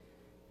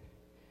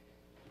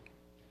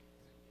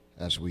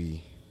as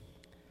we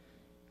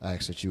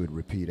ask that you would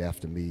repeat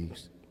after me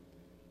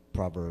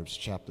Proverbs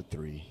chapter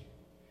 3,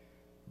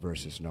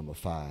 verses number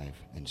 5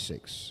 and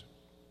 6.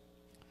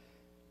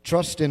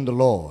 Trust in the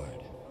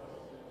Lord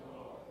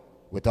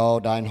with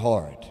all thine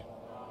heart,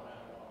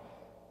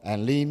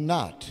 and lean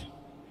not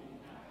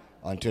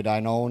unto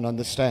thine own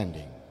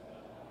understanding.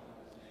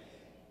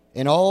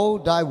 In all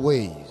thy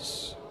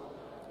ways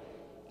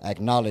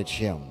acknowledge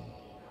him,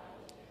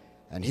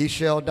 and he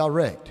shall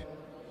direct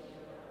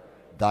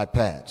thy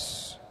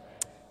paths.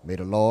 May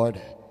the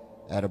Lord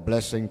add a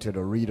blessing to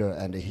the reader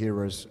and the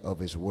hearers of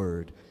his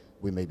word.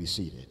 We may be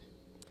seated.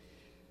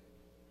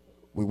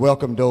 We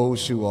welcome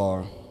those who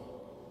are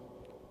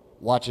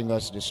watching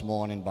us this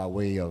morning by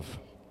way of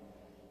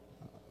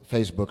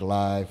Facebook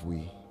Live.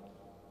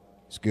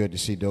 It's good to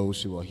see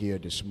those who are here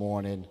this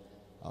morning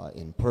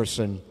in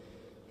person.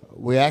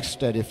 We ask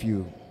that if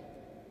you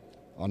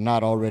are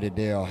not already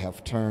there or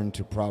have turned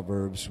to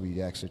Proverbs,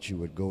 we ask that you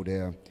would go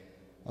there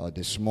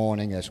this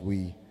morning as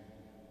we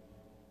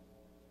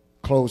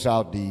close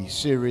out the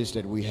series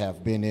that we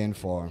have been in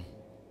for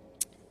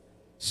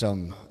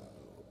some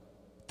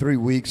 3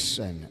 weeks,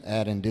 and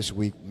adding this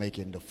week,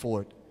 making the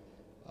fourth.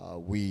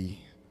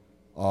 We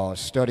are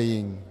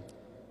studying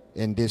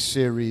in this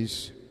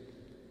series,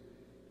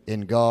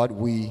 In God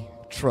We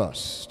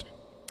Trust.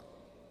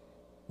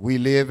 We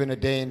live in a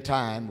day and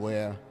time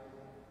where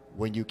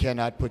when you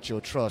cannot put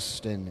your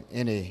trust in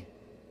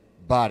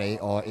anybody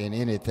or in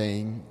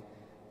anything,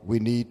 we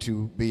need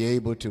to be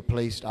able to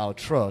place our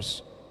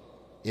trust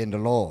in the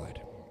Lord.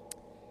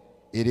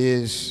 It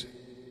is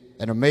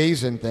an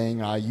amazing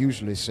thing, I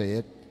usually say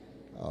it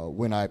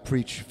when I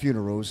preach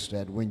funerals,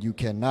 that when you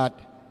cannot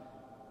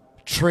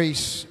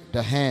trace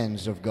the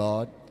hands of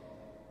God,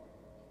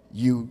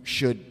 you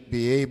should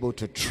be able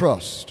to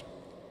trust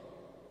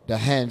the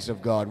hands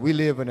of God. We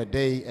live in a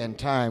day and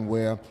time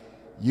where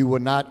you will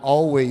not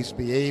always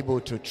be able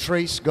to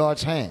trace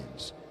God's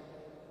hands,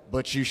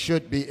 but you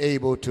should be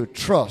able to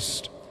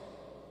trust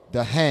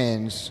the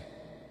hands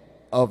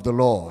of the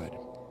Lord.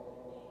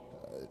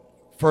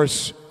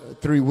 First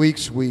 3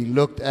 weeks we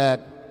looked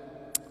at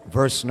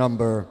verse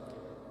number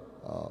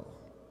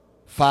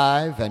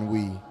 5, and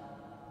we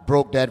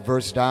broke that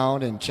verse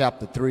down in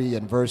chapter 3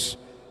 and verse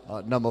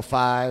number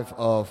 5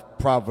 of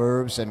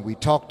Proverbs, and we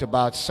talked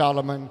about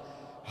Solomon,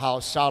 how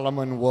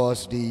Solomon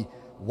was the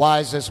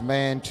wisest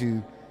man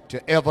to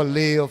ever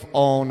live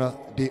on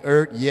the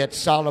earth. Yet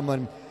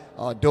Solomon,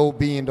 though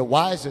being the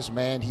wisest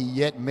man, he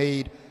yet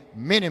made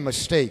many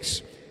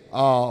mistakes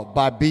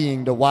by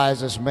being the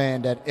wisest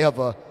man that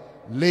ever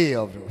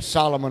lived.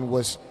 Solomon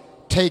was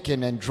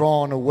taken and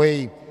drawn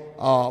away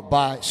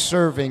by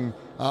serving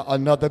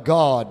another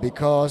god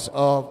because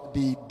of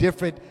the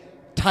different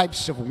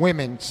types of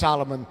women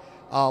Solomon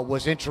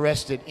was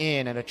interested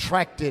in and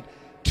attracted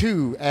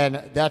to.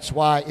 And that's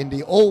why in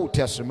the Old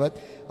Testament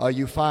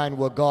you find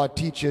where God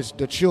teaches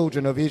the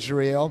children of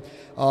Israel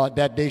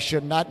that they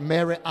should not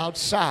marry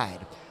outside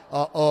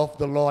of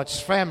the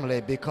Lord's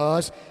family,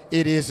 because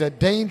it is a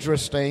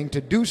dangerous thing to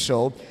do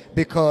so,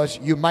 because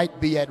you might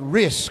be at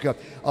risk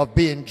of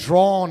being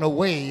drawn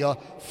away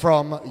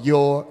from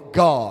your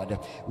God.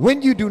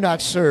 When you do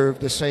not serve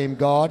the same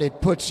God,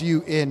 it puts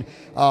you in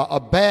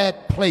a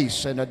bad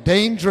place and a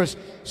dangerous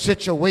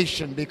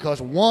situation, because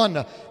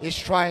one is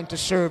trying to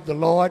serve the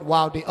Lord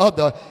while the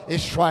other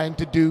is trying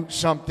to do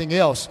something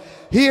else.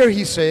 Here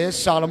he says,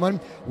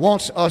 Solomon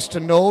wants us to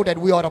know that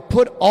we ought to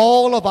put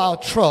all of our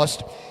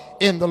trust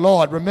in the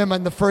Lord. Remember,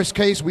 in the first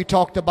case we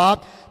talked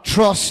about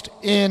trust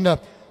in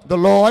the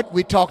Lord.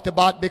 We talked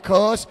about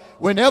because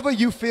whenever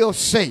you feel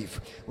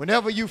safe,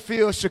 whenever you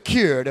feel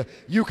secured,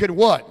 you can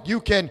what?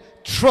 You can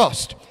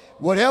trust.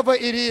 Whatever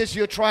it is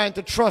you're trying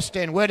to trust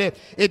in, whether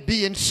it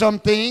be in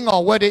something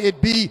or whether it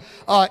be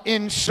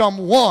in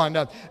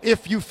someone,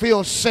 if you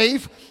feel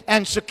safe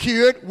and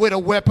secured with a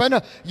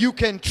weapon, you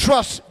can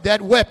trust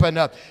that weapon.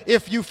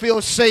 If you feel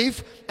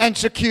safe and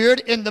secured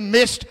in the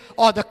midst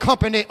or the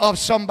company of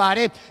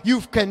somebody,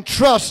 you can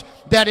trust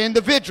that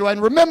individual.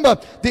 And remember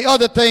the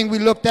other thing we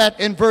looked at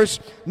in verse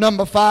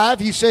number 5.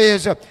 He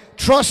says,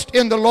 trust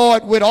in the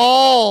Lord with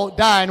all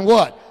thine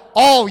what?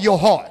 All your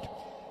heart.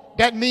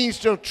 That means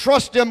to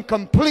trust him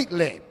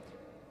completely,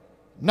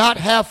 not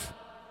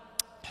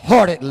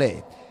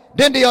half-heartedly.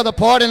 Then the other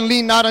part, and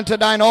lean not unto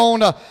thine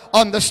own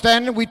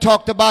understanding. We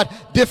talked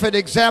about different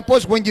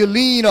examples. When you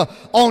lean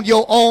on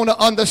your own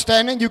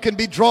understanding, you can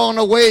be drawn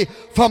away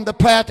from the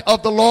path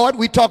of the Lord.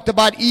 We talked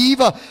about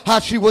Eve, how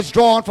she was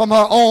drawn from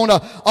her own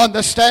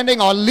understanding,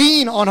 or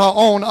lean on her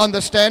own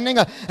understanding,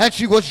 and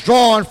she was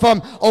drawn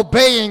from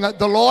obeying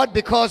the Lord.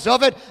 Because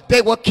of it,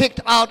 they were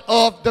kicked out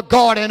of the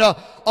Garden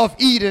of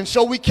Eden.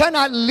 So we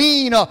cannot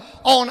lean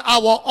on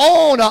our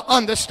own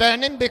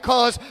understanding,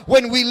 because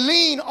when we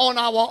lean on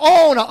our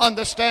own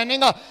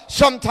understanding,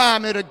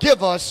 sometime it'll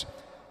give us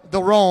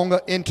the wrong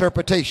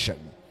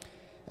interpretation.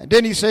 And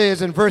then he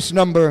says in verse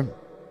number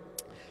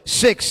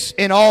 6,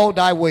 in all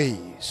thy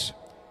ways,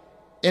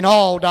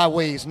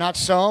 not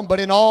some, but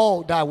in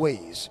all thy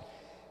ways,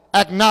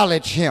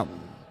 acknowledge him.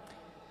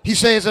 He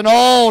says in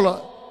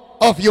all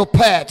of your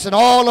paths and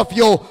all of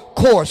your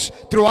course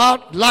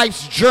throughout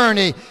life's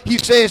journey, he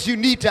says you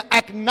need to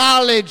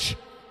acknowledge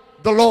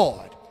the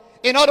Lord.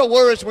 In other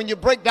words, when you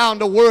break down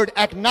the word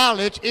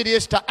acknowledge, it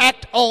is to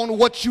act on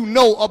what you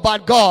know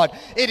about God.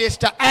 It is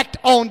to act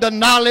on the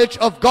knowledge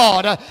of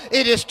God.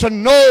 It is to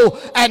know,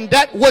 and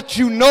that what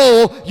you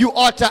know, you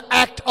are to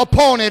act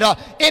upon it.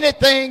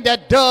 Anything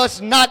that does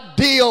not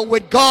deal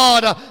with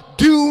God,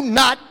 do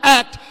not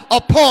act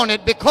upon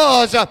it,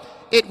 because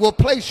it will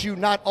place you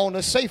not on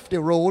a safety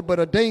road, but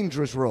a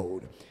dangerous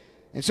road.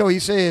 And so he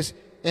says,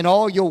 in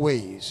all your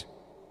ways,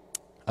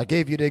 I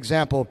gave you the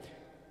example.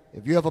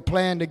 If you ever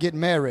plan to get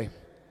married,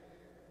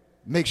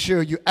 make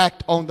sure you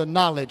act on the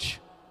knowledge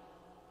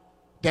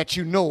that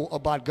you know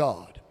about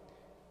God.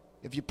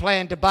 If you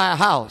plan to buy a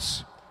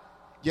house,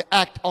 you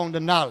act on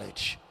the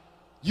knowledge.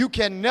 You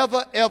can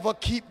never, ever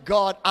keep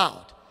God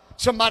out.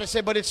 Somebody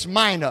say, but it's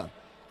minor.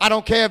 I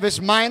don't care if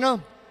it's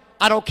minor.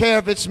 I don't care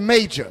if it's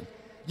major.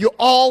 You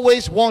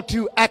always want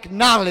to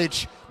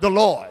acknowledge the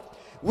Lord.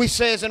 We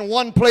says in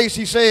one place,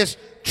 he says,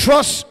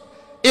 trust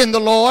in the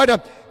Lord.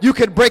 You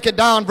could break it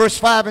down, verse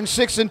 5 and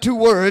 6, in 2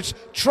 words,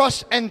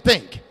 trust and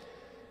think.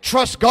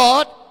 Trust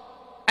God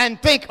and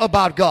think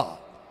about God.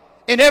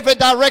 In every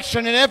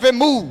direction, in every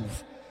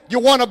move, you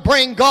want to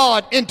bring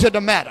God into the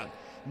matter.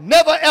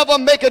 Never ever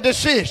make a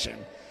decision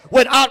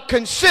without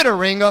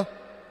considering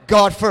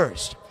God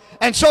first.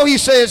 And so he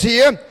says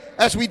here,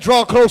 as we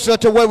draw closer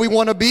to where we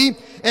want to be,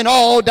 in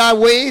all thy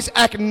ways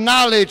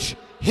acknowledge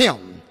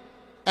him,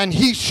 and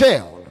he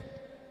shall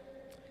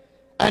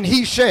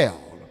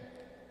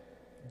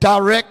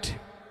direct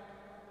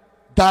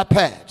thy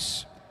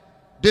paths.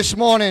 This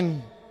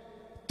morning,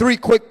 3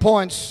 quick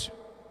points,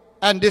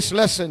 and this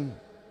lesson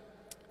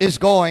is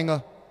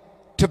going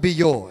to be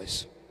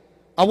yours.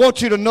 I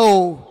want you to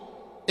know,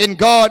 in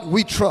God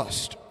we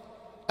trust,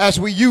 as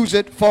we use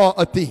it for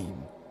a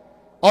theme.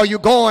 Are you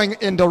going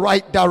in the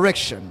right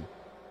direction?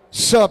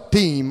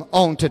 Sub-theme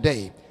on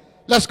today.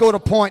 Let's go to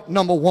point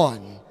number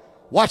 1.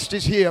 Watch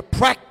this here.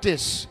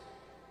 Practice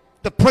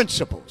the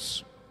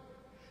principles,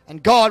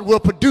 and God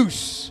will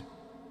produce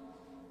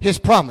his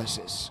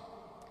promises.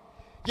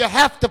 You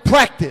have to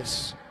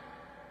practice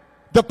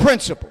the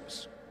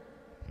principles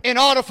in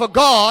order for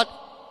God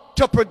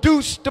to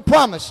produce the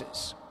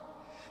promises.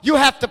 You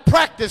have to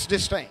practice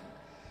this thing.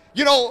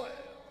 You know,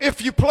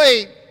 if you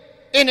play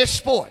any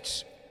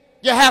sports,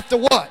 you have to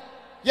what?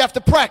 You have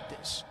to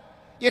practice.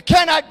 You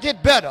cannot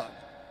get better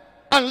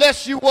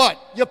unless you what?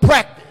 You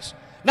practice.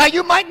 Now,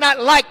 you might not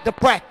like the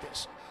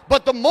practice,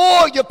 but the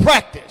more you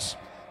practice,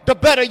 the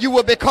better you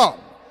will become.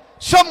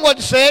 Someone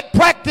said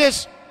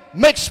practice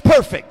makes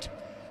perfect,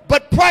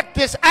 but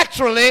practice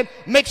actually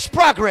makes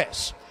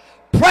progress.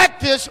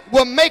 Practice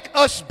will make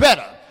us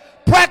better.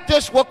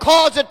 Practice will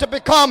cause it to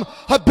become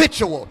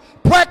habitual.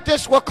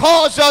 Practice will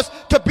cause us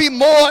to be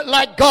more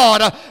like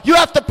God. You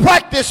have to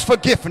practice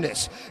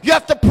forgiveness. You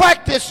have to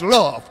practice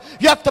love.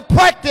 You have to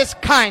practice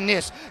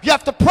kindness. You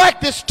have to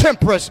practice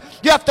temperance.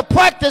 You have to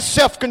practice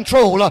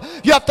self-control.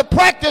 You have to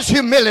practice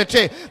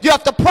humility. You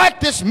have to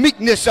practice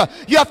meekness.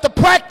 You have to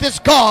practice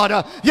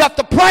God. You have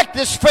to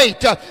practice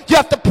faith. You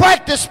have to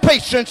practice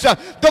patience.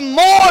 The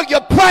more you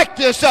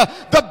practice,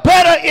 the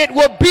better it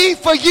will be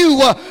for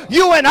you.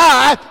 You and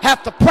I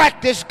have to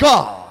practice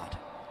God.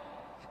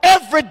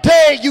 Every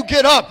day you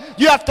get up,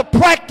 you have to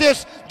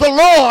practice the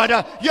Lord.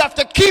 You have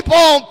to keep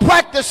on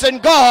practicing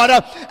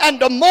God.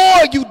 And the more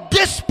you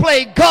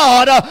display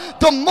God,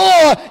 the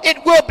more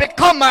it will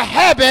become a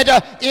habit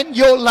in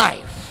your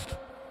life.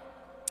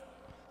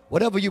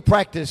 Whatever you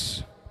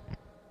practice,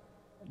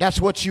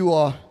 that's what you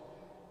are.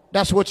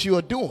 That's what you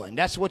are doing.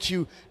 That's what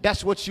you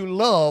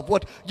love.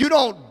 What you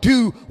don't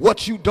do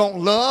what you don't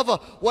love.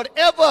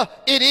 Whatever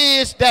it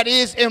is that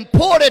is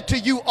important to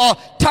you or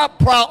top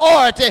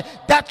priority,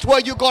 that's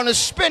where you're going to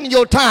spend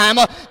your time.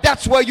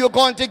 That's where you're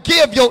going to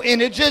give your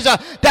energies.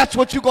 That's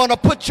what you're going to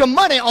put your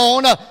money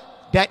on,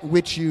 that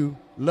which you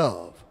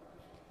love.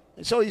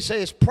 And so he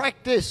says,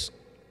 practice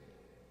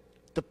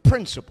the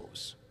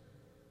principles,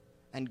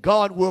 and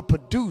God will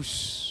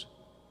produce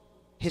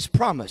his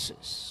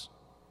promises.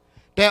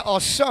 There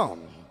are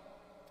some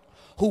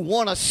who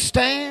want to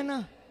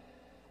stand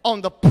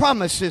on the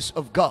promises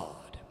of God,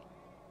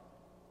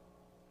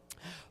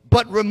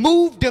 but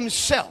remove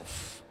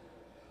themselves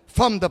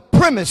from the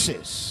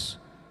premises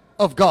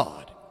of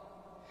God,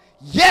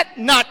 yet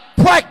not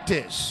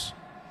practice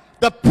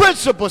the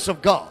principles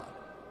of God,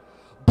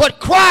 but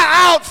cry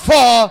out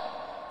for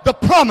the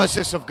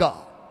promises of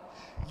God.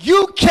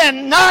 You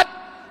cannot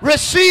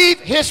receive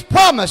his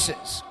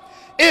promises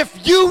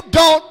if you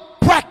don't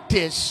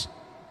practice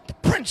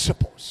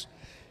principles.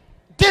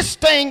 This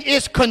thing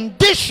is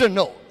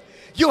conditional.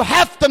 You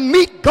have to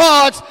meet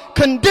God's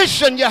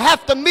condition. You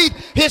have to meet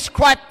his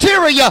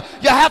criteria.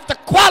 You have to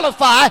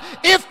qualify.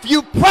 If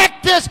you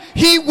practice,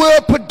 he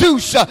will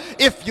produce.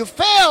 If you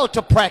fail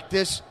to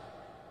practice,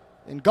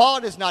 then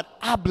God is not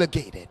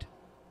obligated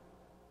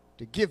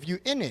to give you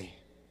any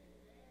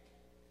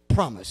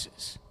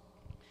promises.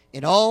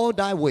 In all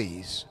thy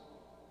ways,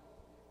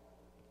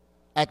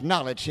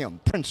 acknowledge him.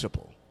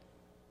 Principle.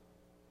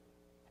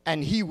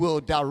 and he will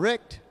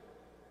direct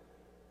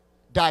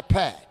thy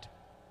path.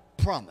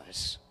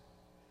 Promise.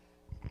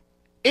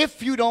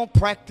 If you don't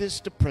practice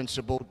the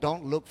principle,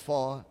 don't look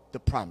for the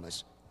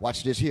promise.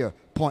 Watch this here.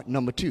 Point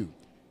number 2.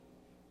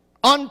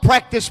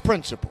 Unpracticed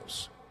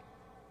principles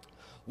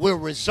will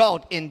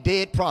result in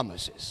dead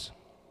promises.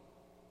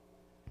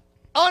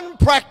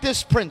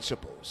 Unpracticed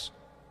principles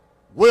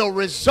will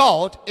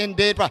result in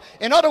dead promises.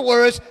 In other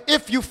words,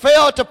 if you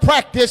fail to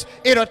practice,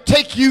 it'll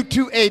take you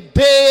to a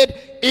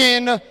dead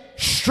end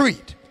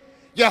street.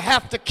 You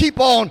have to keep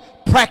on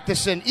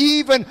practicing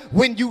even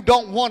when you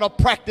don't want to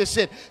practice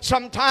it.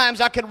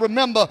 Sometimes I can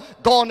remember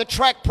going to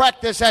track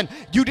practice and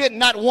you did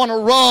not want to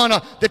run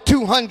the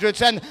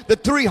 200s and the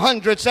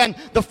 300s and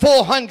the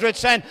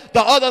 400s and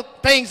the other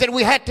things that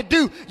we had to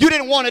do. You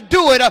didn't want to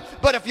do it,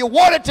 but if you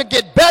wanted to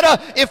get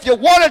better, if you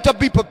wanted to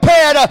be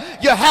prepared,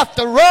 you have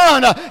to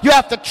run, you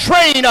have to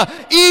train,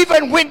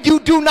 even when you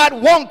do not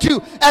want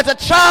to. As a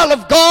child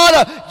of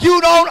God, you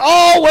don't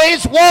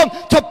always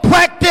want to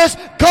practice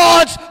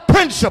God's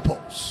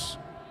principles.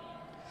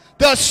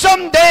 There are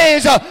some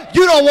days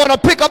you don't want to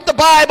pick up the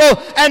Bible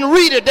and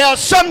read it. There are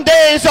some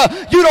days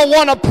you don't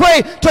want to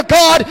pray to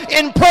God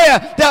in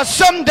prayer. There are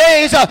some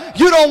days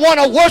you don't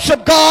want to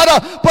worship God.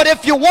 But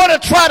if you want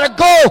to try to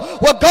go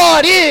where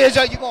God is,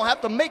 you're going to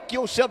have to make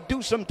yourself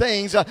do some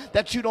things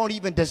that you don't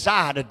even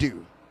desire to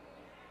do.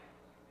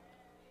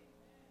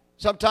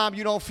 Sometimes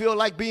you don't feel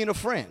like being a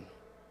friend,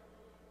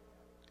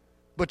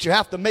 but you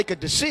have to make a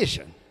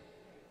decision.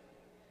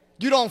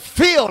 You don't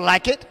feel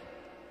like it,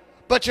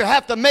 but you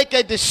have to make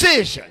a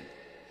decision.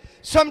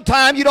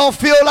 Sometimes you don't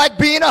feel like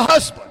being a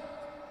husband,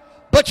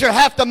 but you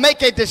have to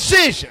make a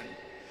decision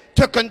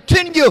to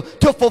continue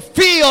to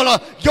fulfill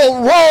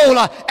your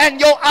role and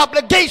your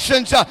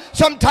obligations.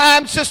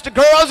 Sometimes, sister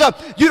girls,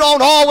 you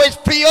don't always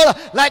feel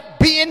like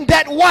being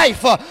that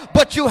wife,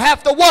 but you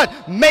have to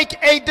what? Make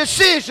a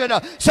decision.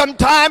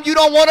 Sometimes you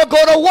don't want to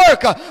go to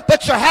work,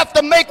 but you have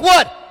to make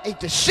what? A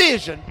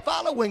decision.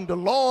 Following the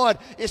Lord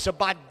is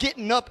about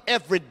getting up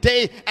every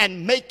day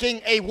and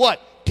making a what?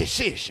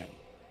 Decision.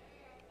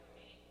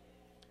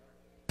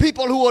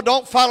 People who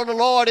don't follow the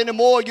Lord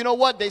anymore, you know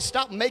what? They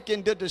stop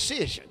making the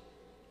decision.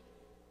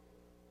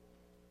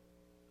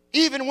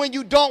 Even when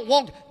you don't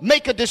want to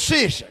make a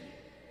decision,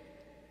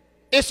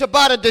 it's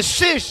about a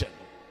decision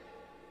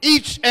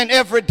each and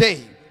every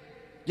day.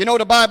 You know,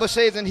 the Bible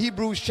says in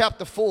Hebrews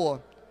chapter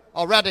 4,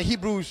 or rather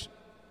Hebrews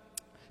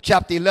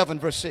chapter 11,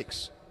 verse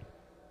 6,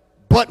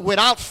 but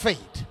without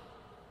faith.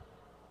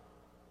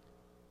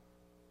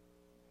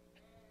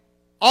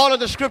 All of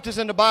the scriptures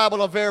in the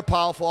Bible are very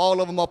powerful. All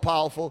of them are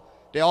powerful.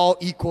 They're all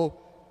equal.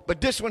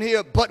 But this one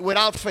here, but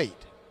without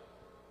faith.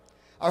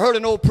 I heard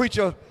an old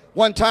preacher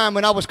one time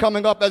when I was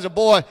coming up as a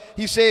boy.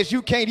 He says,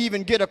 you can't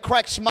even get a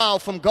cracked smile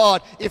from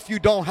God if you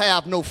don't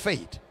have no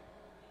faith.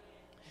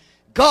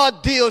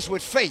 God deals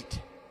with faith.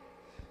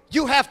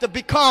 You have to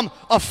become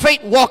a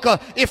faith walker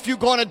if you're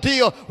going to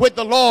deal with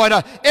the Lord.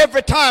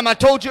 Every time, I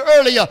told you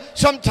earlier,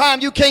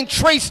 sometimes you can't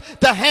trace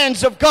the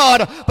hands of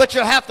God, but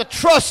you have to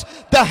trust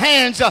the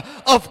hands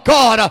of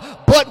God.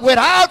 But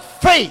without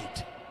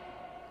faith,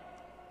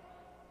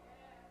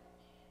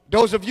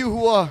 those of you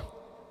who are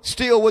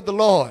still with the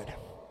Lord,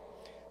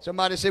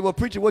 somebody say, well,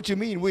 preacher, what you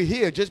mean? We're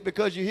here. Just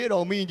because you're here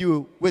don't mean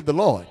you're with the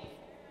Lord.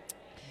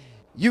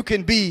 You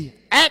can be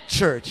at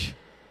church,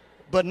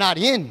 but not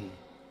in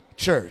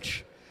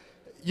church.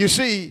 You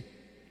see,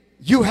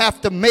 you have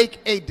to make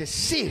a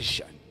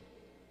decision.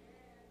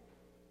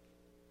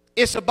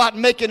 It's about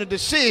making a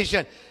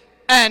decision,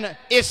 and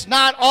it's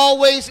not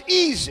always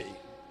easy,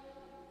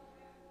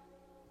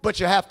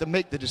 but you have to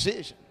make the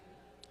decision.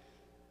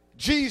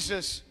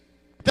 Jesus,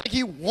 think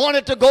he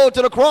wanted to go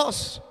to the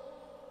cross?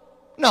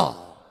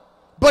 No,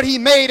 but he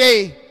made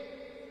a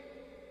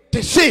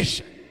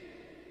decision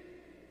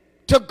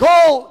to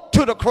go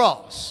to the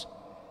cross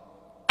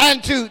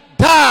and to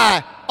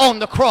die on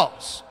the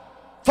cross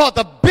for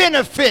the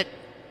benefit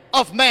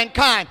of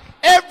mankind.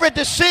 Every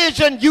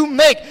decision you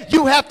make,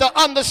 you have to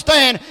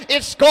understand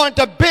it's going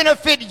to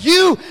benefit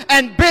you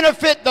and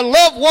benefit the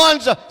loved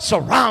ones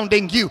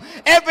surrounding you.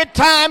 Every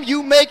time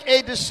you make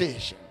a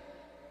decision,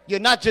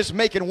 you're not just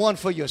making one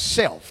for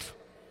yourself.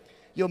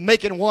 You're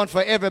making one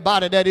for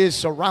everybody that is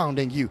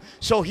surrounding you.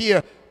 So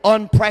here,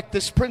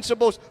 unpracticed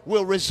principles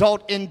will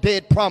result in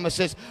dead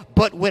promises.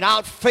 But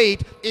without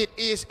faith, it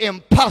is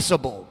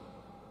impossible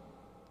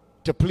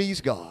to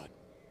please God.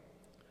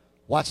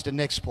 Watch the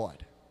next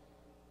part.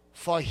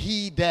 For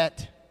he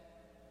that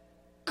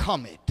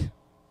cometh.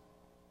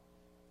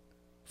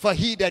 For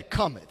he that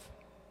cometh.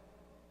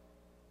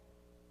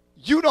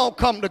 You don't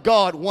come to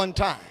God one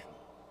time.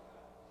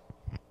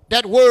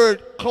 That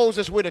word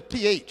closes with a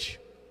TH.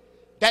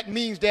 That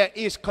means there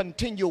is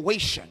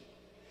continuation.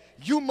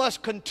 You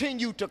must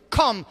continue to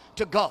come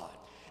to God.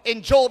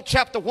 In Job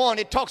chapter 1,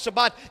 it talks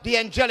about the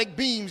angelic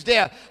beings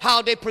there,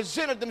 how they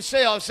presented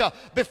themselves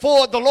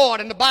before the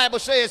Lord. And the Bible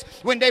says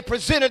when they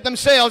presented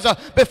themselves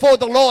before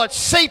the Lord,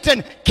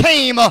 Satan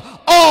came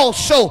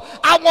also.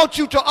 I want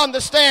you to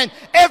understand,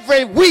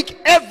 every week,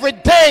 every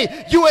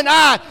day, you and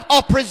I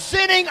are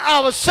presenting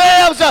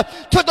ourselves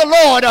to the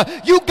Lord.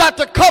 You got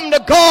to come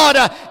to God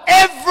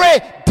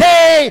every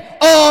day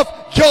of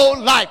your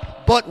life.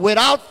 But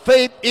without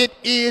faith, it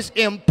is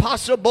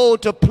impossible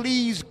to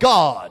please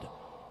God.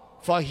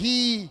 For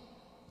he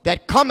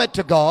that cometh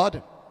to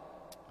God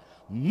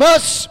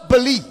must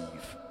believe.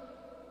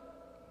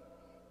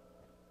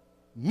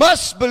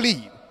 Must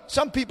believe.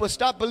 Some people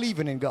stop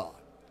believing in God.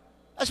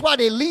 That's why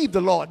they leave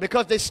the Lord,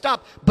 because they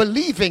stop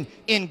believing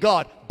in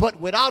God. But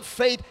without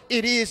faith,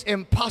 it is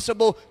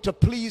impossible to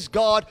please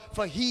God.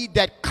 For he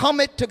that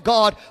cometh to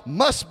God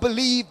must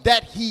believe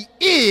that he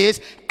is,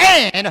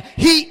 and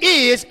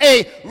he is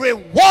a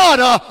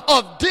rewarder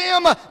of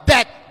them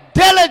that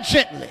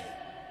diligently,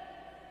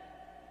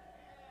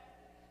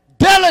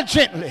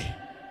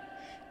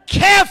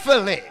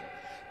 carefully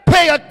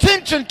pay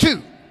attention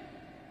to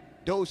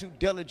those who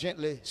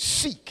diligently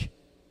seek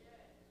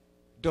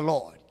the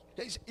Lord.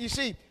 You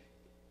see,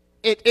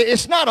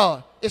 it's not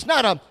a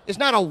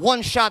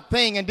one-shot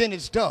thing and then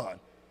it's done.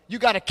 You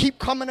got to keep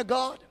coming to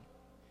God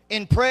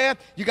in prayer.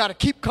 You got to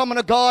keep coming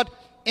to God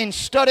in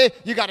study.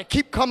 You got to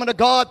keep coming to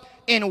God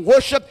in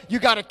worship. You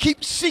got to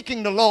keep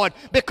seeking the Lord,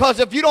 because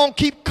if you don't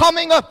keep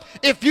coming,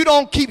 if you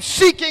don't keep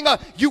seeking,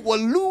 you will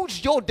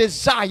lose your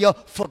desire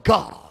for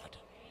God.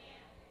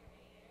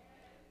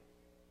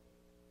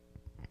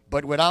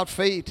 But without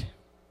faith,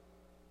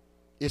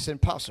 it's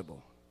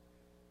impossible.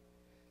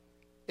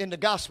 In the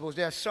Gospels,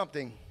 there's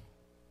something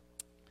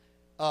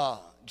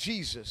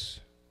Jesus,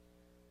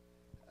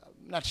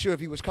 I'm not sure if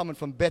he was coming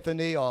from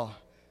Bethany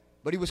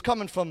but he was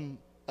coming from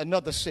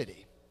another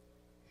city.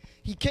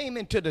 He came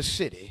into the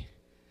city.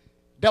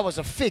 There was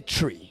a fig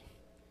tree.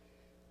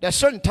 There's a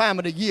certain time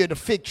of the year the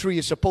fig tree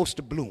is supposed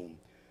to bloom.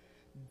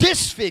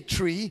 This fig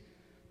tree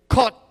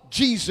caught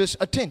Jesus'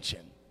 attention.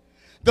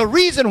 The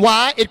reason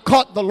why it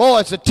caught the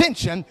Lord's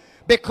attention,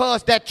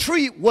 because that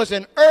tree was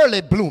an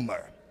early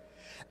bloomer.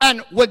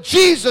 And when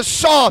Jesus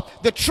saw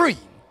the tree,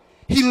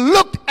 he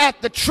looked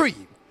at the tree.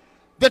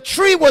 The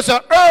tree was an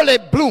early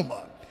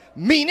bloomer,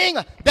 meaning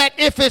that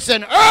if it's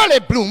an early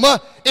bloomer,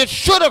 it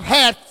should have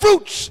had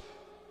fruits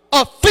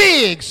of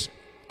figs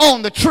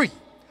on the tree.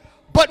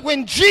 But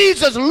when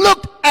Jesus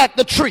looked at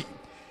the tree,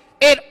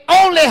 it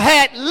only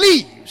had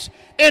leaves.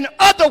 In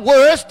other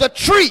words, the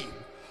tree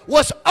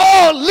was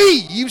all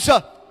leaves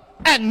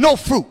and no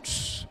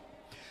fruits.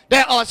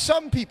 There are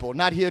some people,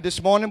 not here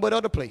this morning but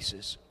other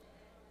places,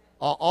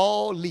 are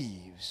all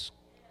leaves.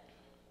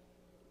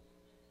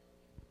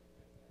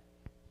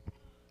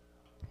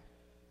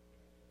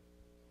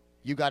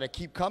 You got to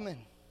keep coming.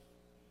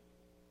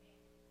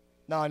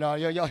 No,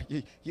 you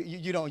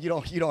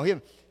don't hear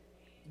me.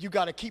 You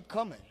got to keep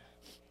coming.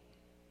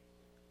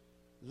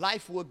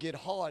 Life will get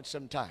hard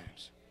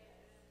sometimes.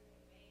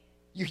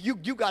 You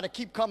got to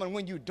keep coming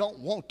when you don't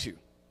want to.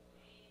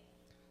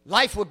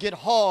 Life will get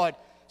hard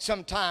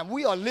sometime.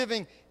 We are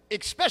living,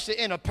 especially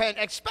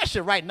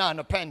right now in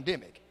a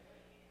pandemic,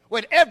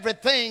 with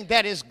everything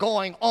that is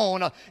going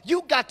on.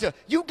 You got to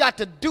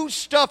do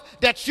stuff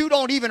that you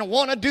don't even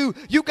want to do.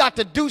 You got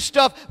to do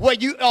stuff where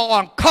you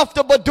are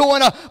uncomfortable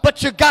doing,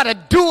 but you got to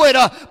do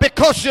it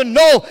because you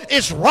know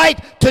it's right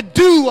to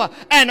do.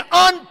 And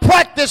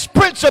unpracticed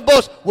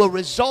principles will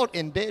result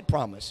in dead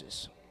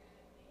promises.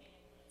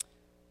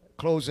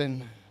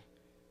 Closing,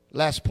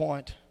 last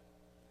point,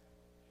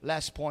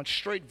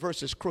 straight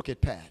versus crooked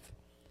path.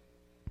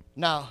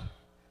 Now,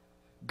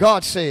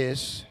 God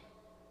says,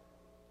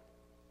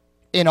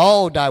 in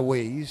all thy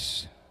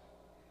ways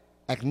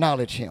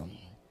acknowledge him,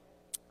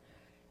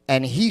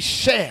 and he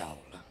shall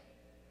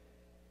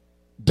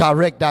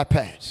direct thy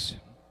paths.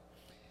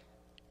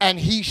 And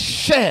he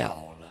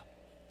shall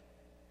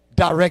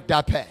direct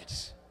thy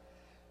paths.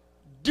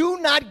 Do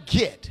not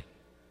get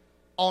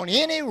on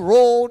any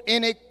road,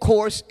 any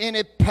course,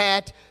 any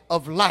path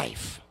of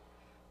life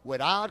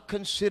without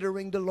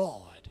considering the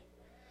Lord.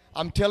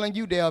 I'm telling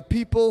you, there are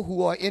people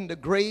who are in the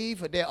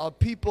grave. There are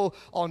people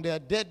on their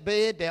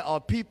deathbed. There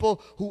are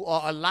people who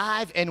are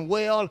alive and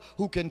well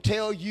who can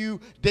tell you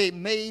they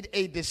made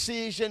a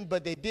decision,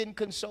 but they didn't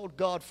consult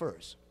God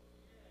first.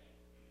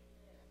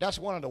 That's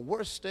one of the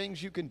worst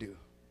things you can do,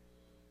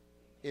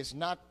 is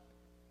not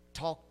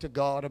talk to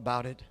God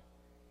about it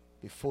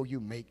before you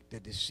make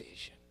the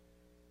decision.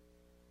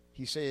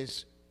 He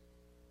says,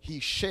 he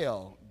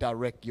shall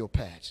direct your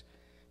paths.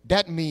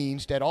 That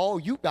means that all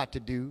you got to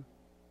do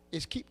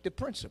is keep the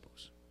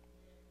principles.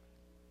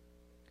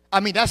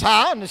 I mean, that's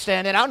how I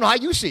understand it. I don't know how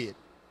you see it.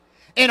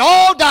 In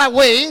all thy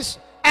ways,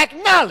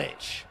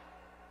 acknowledge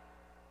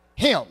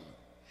him,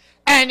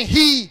 and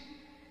he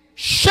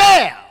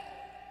shall.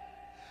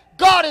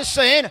 God is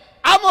saying,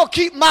 I'm going to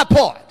keep my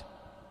part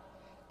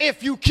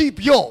if you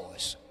keep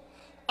yours.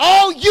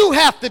 All you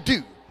have to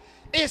do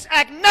is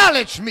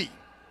acknowledge me,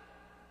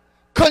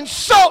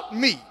 consult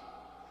me,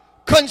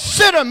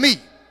 consider me,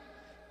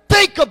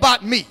 think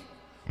about me.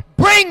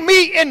 Bring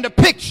me in the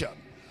picture.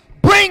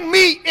 Bring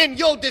me in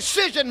your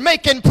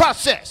decision-making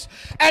process.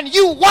 And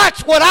you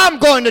watch what I'm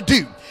going to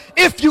do.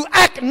 If you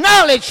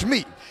acknowledge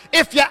me,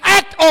 if you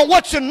act on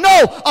what you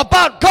know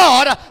about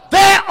God,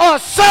 there are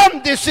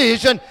some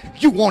decisions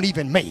you won't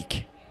even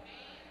make.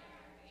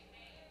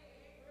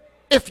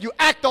 If you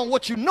act on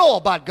what you know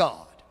about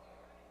God,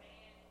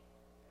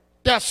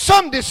 there are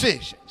some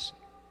decisions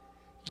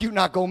you're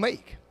not going to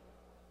make.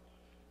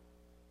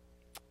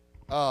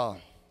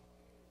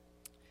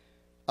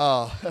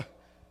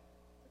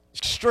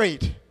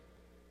 Straight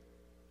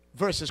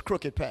versus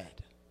crooked path.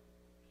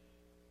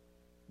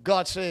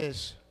 God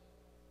says,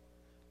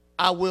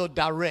 I will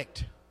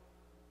direct.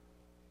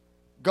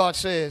 God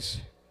says,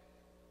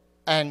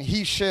 and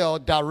he shall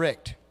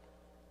direct.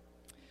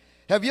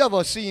 Have you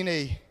ever seen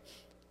a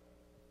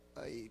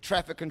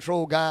traffic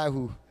control guy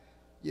who,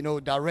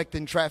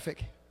 directing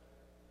traffic?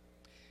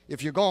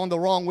 If you're going the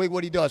wrong way,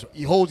 what he does,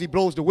 he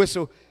blows the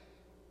whistle,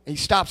 and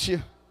he stops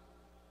you.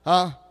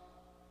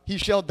 He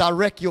shall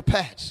direct your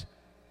paths.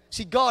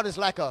 See, God is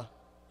like a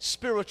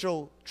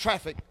spiritual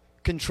traffic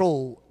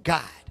control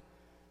guide.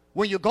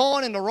 When you're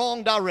going in the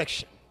wrong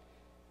direction,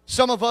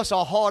 some of us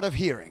are hard of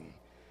hearing.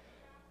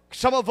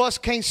 Some of us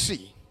can't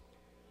see.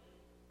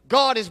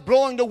 God is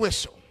blowing the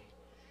whistle.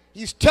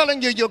 He's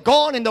telling you you're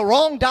going in the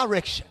wrong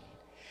direction.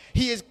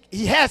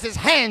 He has his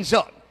hands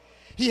up.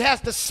 He has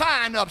the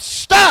sign up,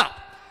 stop.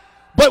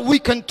 But we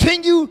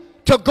continue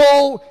to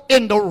go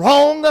in the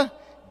wrong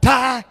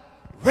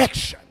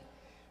direction.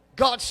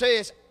 God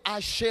says, I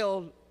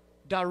shall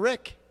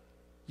direct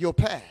your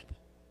path.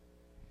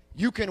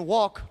 You can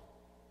walk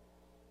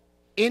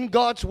in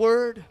God's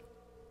word,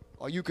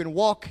 or you can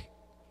walk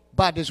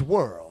by this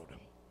world.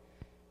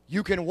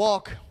 You can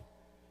walk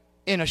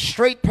in a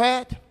straight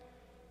path,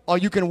 or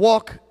you can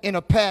walk in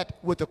a path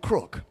with a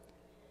crook.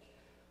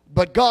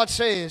 But God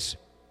says,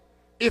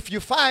 if you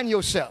find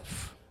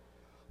yourself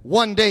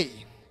one day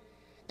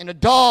in a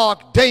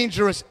dark,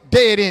 dangerous,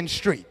 dead-end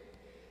street,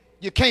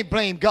 you can't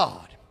blame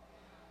God.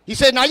 He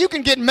said, now you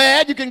can get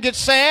mad, you can get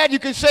sad, you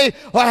can say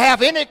or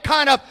have any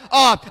kind of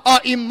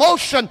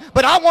emotion,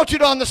 but I want you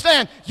to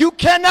understand, you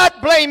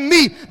cannot blame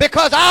me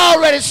because I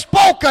already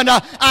spoken.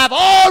 I've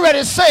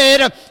already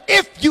said,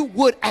 if you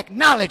would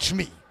acknowledge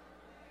me,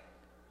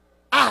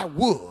 I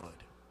would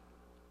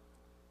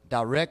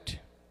direct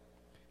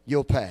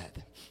your path.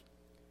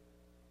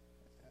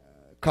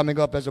 Coming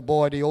up as a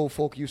boy, the old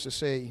folk used to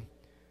say,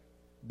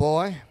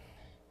 boy,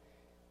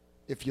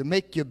 if you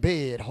make your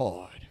bed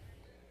hard.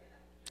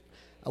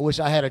 I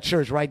wish I had a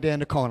church right there in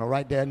the corner,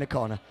 right there in the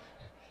corner.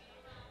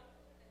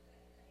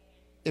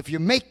 If you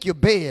make your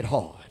bed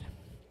hard,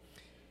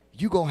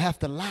 you're going to have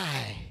to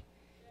lie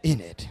in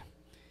it.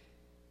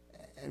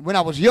 When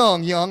I was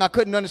young, I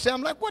couldn't understand.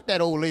 I'm like, what that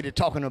old lady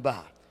talking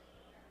about?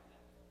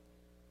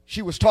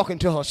 She was talking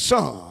to her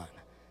son.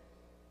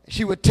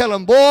 She would tell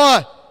him,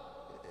 boy,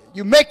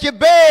 you make your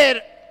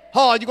bed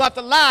hard, you're going to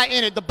have to lie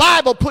in it. The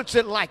Bible puts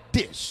it like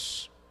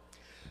this.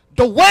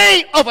 The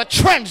way of a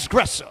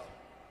transgressor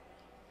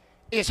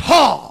is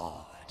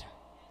hard.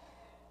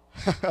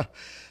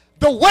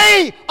 The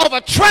way of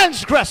a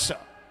transgressor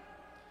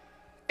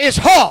is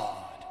hard.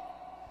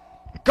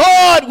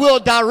 God will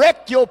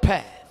direct your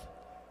path.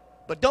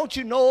 But don't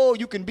you know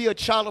you can be a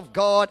child of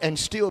God and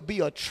still be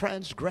a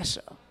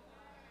transgressor?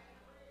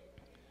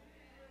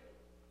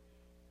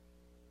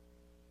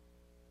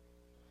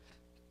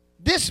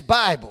 This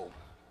Bible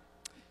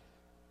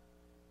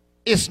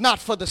is not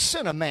for the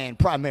sinner man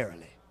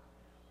primarily.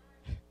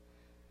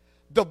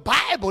 The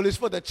Bible is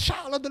for the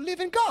child of the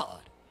living God.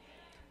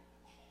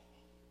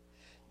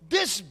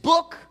 This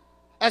book,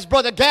 as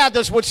Brother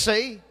Gathers would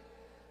say,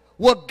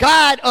 will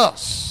guide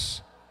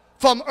us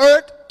from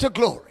earth to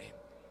glory.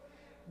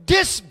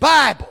 This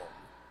Bible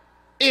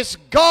is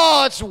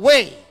God's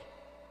way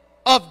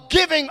of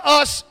giving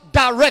us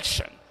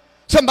direction.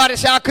 Somebody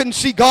say, I couldn't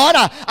see God.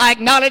 I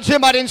acknowledge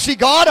him. I didn't see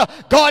God.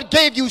 God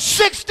gave you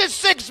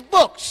 66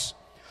 books.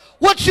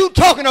 What you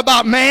talking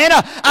about, man?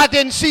 I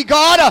didn't see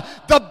God.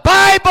 The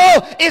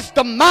Bible is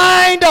the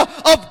mind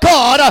of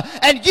God,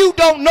 and you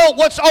don't know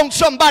what's on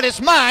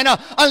somebody's mind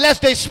unless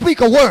they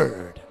speak a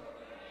word.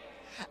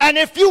 And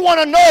if you want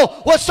to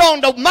know what's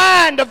on the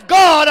mind of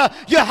God,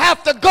 you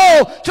have to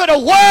go to the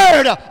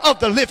word of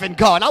the living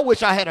God. I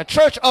wish I had a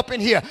church up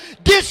in here.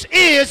 This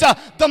is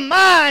the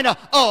mind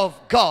of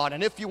God.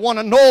 And if you want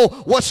to know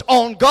what's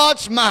on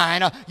God's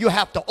mind, you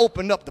have to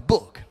open up the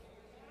book.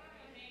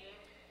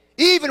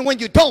 Even when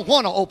you don't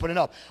want to open it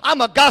up.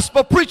 I'm a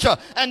gospel preacher,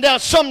 and there are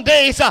some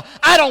days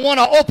I don't want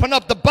to open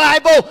up the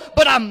Bible,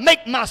 but I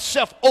make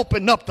myself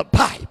open up the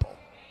Bible.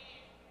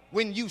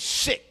 When you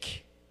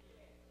sick,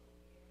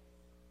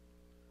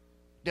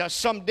 there are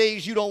some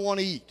days you don't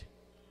want to eat.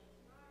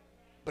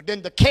 But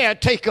then the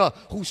caretaker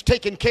who's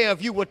taking care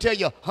of you will tell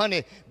you,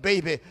 honey,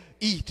 baby,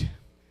 eat.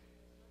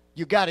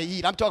 You got to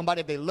eat. I'm talking about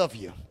if they love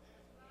you.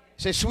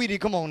 Say, sweetie,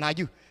 come on now.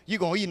 You're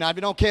going to eat now. If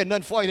they don't care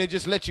nothing for you, they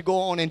just let you go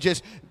on and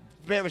just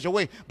varies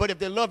away. But if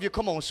they love you,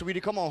 come on,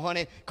 sweetie, come on,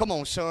 honey, come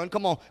on, son,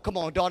 come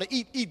on, daughter,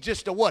 eat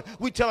just a what?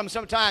 We tell them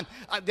sometimes,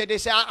 they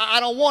say, I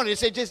don't want it. They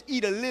say, just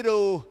eat a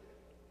little.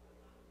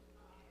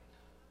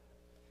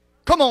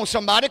 Come on,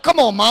 somebody, come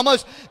on,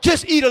 mamas,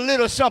 just eat a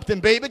little something,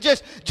 baby.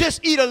 Just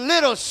eat a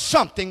little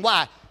something.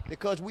 Why?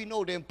 Because we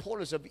know the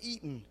importance of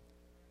eating.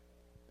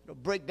 It'll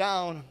break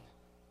down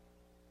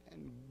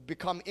and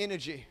become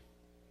energy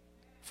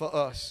for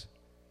us.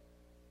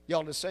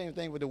 Y'all, the same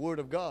thing with the Word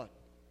of God.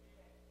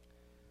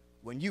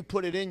 When you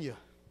put it in you,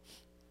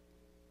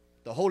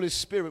 the Holy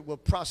Spirit will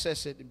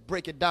process it and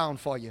break it down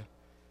for you.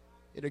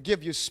 It'll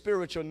give you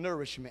spiritual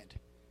nourishment.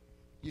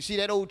 You see,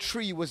 that old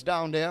tree was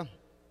down there,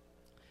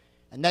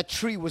 and that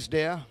tree was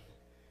there.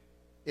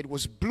 It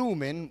was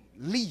blooming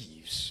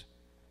leaves.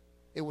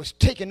 It was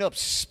taking up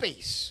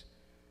space,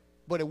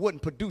 but it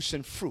wasn't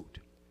producing fruit.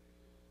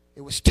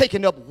 It was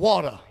taking up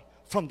water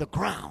from the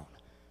ground,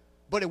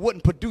 but it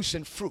wasn't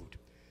producing fruit.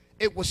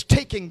 It was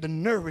taking the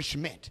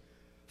nourishment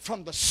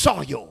from the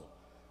soil,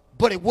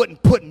 but it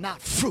wasn't putting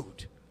out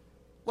fruit.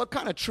 What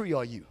kind of tree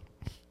are you?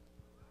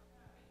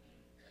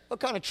 What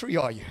kind of tree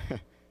are you?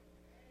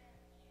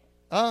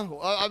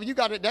 You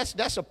got it.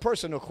 That's a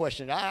personal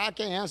question. I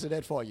can't answer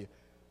that for you.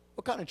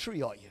 What kind of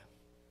tree are you?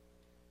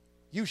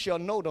 You shall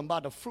know them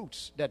by the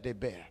fruits that they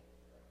bear.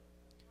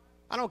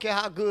 I don't care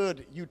how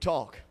good you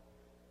talk.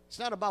 It's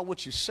not about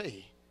what you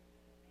say.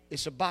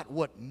 It's about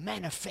what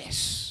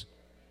manifests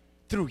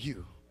through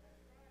you.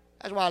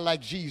 That's why I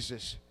like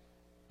Jesus.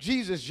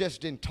 Jesus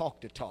just didn't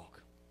talk the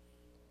talk.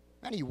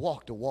 And he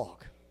walked the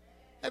walk.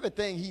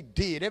 Everything he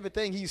did,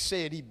 everything he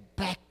said, he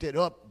backed it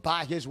up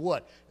by his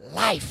what?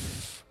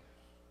 Life.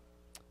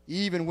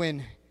 Even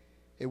when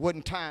it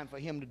wasn't time for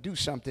him to do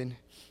something,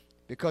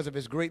 because of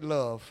his great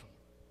love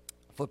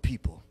for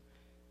people,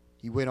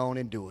 he went on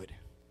and do it.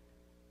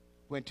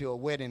 Went to a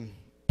wedding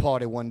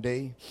party one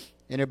day.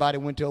 Anybody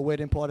went to a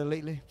wedding party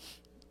lately?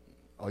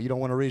 Oh, you don't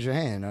want to raise your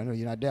hand. I know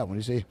you're not that one.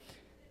 You see,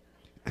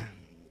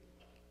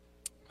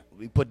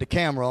 we put the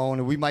camera on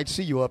and we might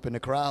see you up in the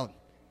crowd.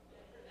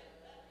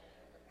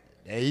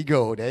 There you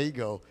go. There you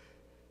go.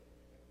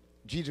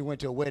 Jesus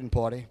went to a wedding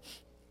party.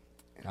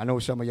 And I know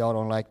some of y'all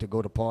don't like to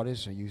go to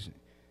parties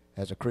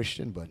as a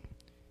Christian, but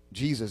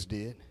Jesus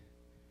did.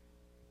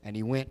 And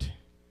he went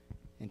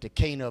into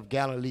Cana of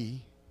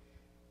Galilee.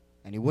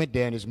 And he went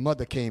there and his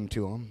mother came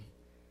to him.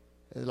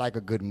 Like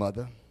a good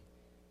mother.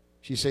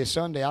 She said,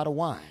 son, they're out of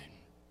wine.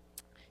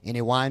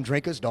 Any wine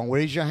drinkers, don't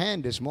raise your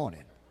hand this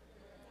morning.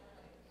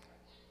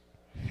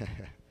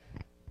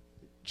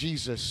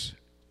 Jesus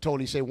told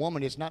her, he said,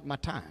 woman, it's not my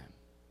time.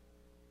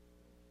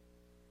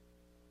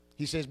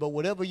 He says, but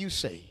whatever you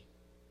say,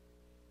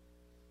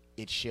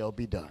 it shall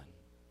be done.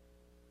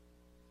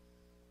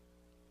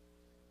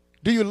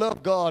 Do you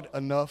love God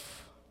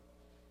enough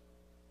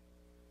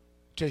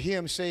to hear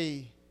him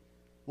say,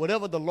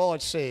 whatever the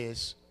Lord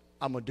says,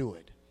 I'm going to do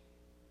it?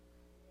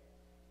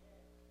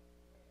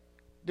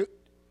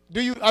 Do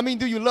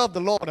you love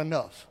the Lord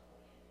enough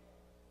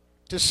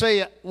to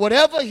say,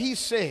 whatever he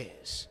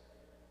says,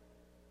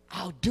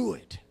 I'll do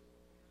it?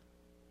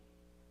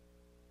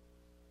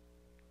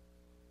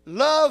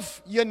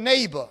 Love your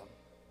neighbor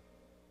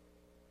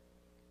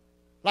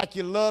like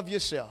you love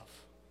yourself.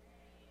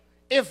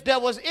 If there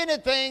was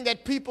anything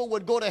that people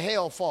would go to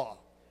hell for,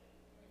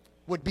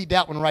 would be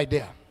that one right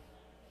there.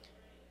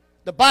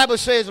 The Bible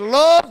says,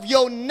 love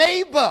your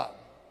neighbor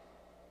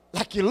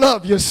like you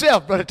love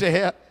yourself, Brother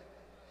Tahir.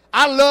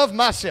 I love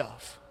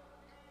myself.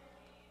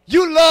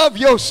 You love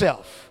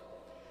yourself.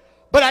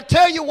 But I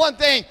tell you one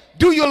thing,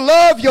 do you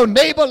love your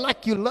neighbor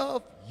like you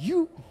love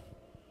you?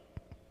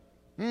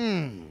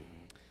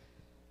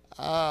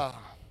 I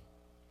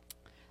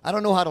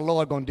don't know how the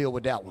Lord going to deal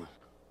with that one.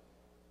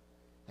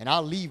 And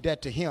I'll leave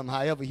that to him,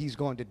 however he's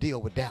going to deal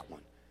with that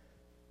one.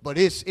 But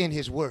it's in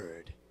his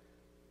word.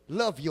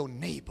 Love your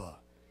neighbor.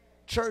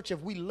 Church,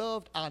 if we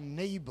loved our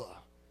neighbor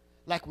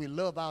like we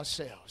love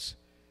ourselves,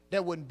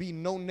 there wouldn't be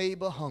no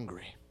neighbor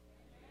hungry.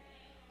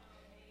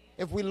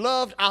 If we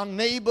loved our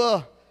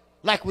neighbor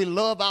like we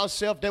love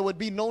ourselves, there would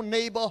be no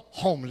neighbor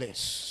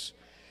homeless.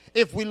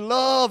 If we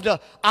loved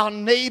our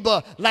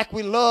neighbor like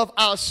we love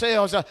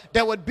ourselves,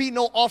 there would be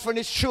no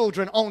orphanage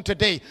children on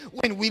today.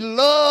 When we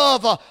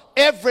love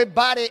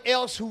everybody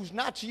else who's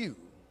not you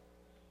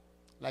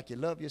like you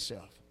love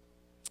yourself,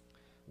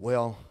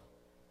 well,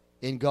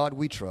 in God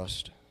we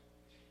trust.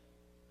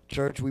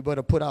 Church, we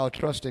better put our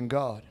trust in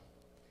God,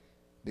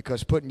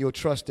 because putting your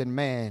trust in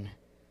man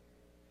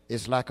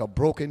is like a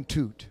broken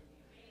tooth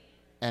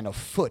and a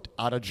foot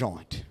out of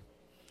joint.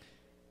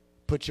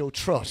 Put your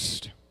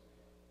trust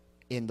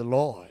in the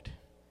Lord.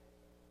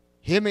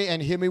 Hear me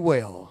and hear me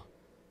well.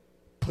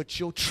 Put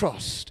your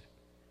trust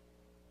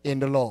in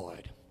the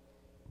Lord.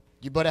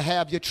 You better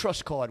have your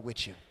trust card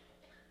with you.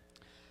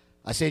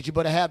 I said you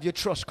better have your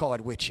trust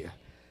card with you.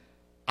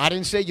 I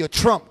didn't say your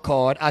trump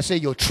card. I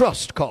said your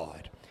trust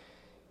card.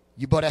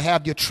 You better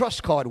have your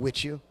trust card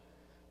with you,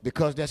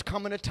 because there's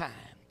coming a time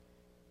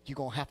you're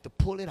going to have to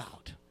pull it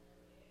out,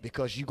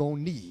 because you're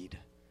going to need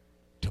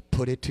to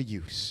put it to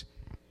use.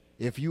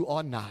 If you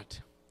are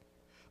not,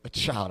 a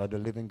child of the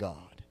living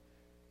God.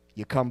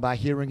 You come by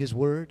hearing his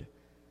word,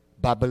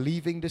 by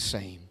believing the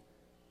same,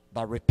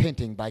 by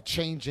repenting, by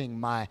changing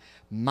my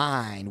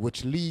mind,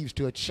 which leads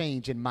to a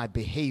change in my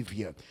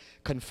behavior.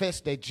 Confess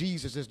that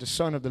Jesus is the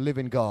Son of the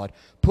living God.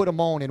 Put him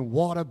on in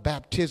water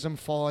baptism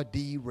for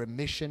the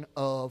remission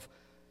of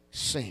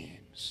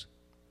sins.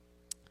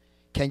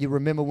 Can you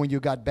remember when you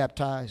got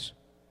baptized?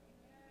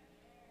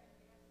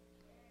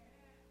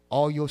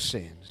 All your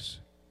sins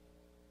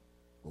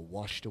were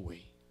washed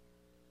away.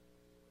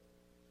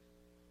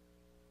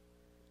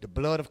 The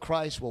blood of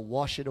Christ will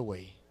wash it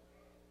away.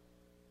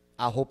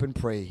 I hope and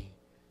pray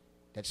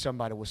that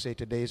somebody will say,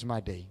 today is my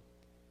day.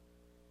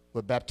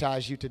 We'll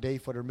baptize you today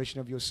for the remission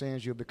of your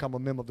sins. You'll become a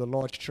member of the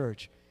Lord's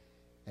church.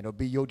 And it'll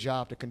be your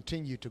job to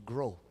continue to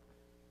grow.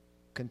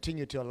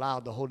 Continue to allow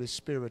the Holy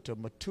Spirit to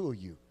mature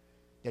you,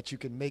 that you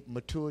can make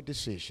mature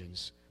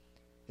decisions.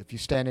 If you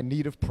stand in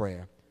need of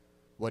prayer,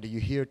 whether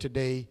you're here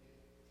today,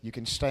 you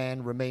can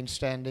stand, remain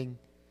standing,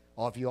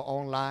 or if you're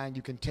online,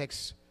 you can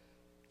text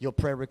your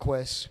prayer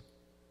requests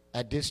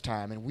at this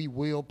time, and we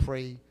will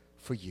pray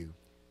for you.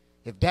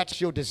 If that's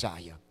your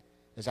desire,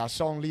 as our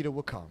song leader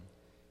will come,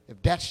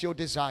 if that's your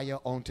desire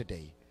on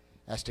today,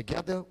 as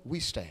together we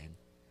stand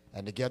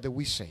and together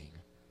we sing,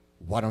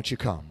 why don't you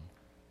come?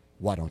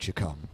 Why don't you come?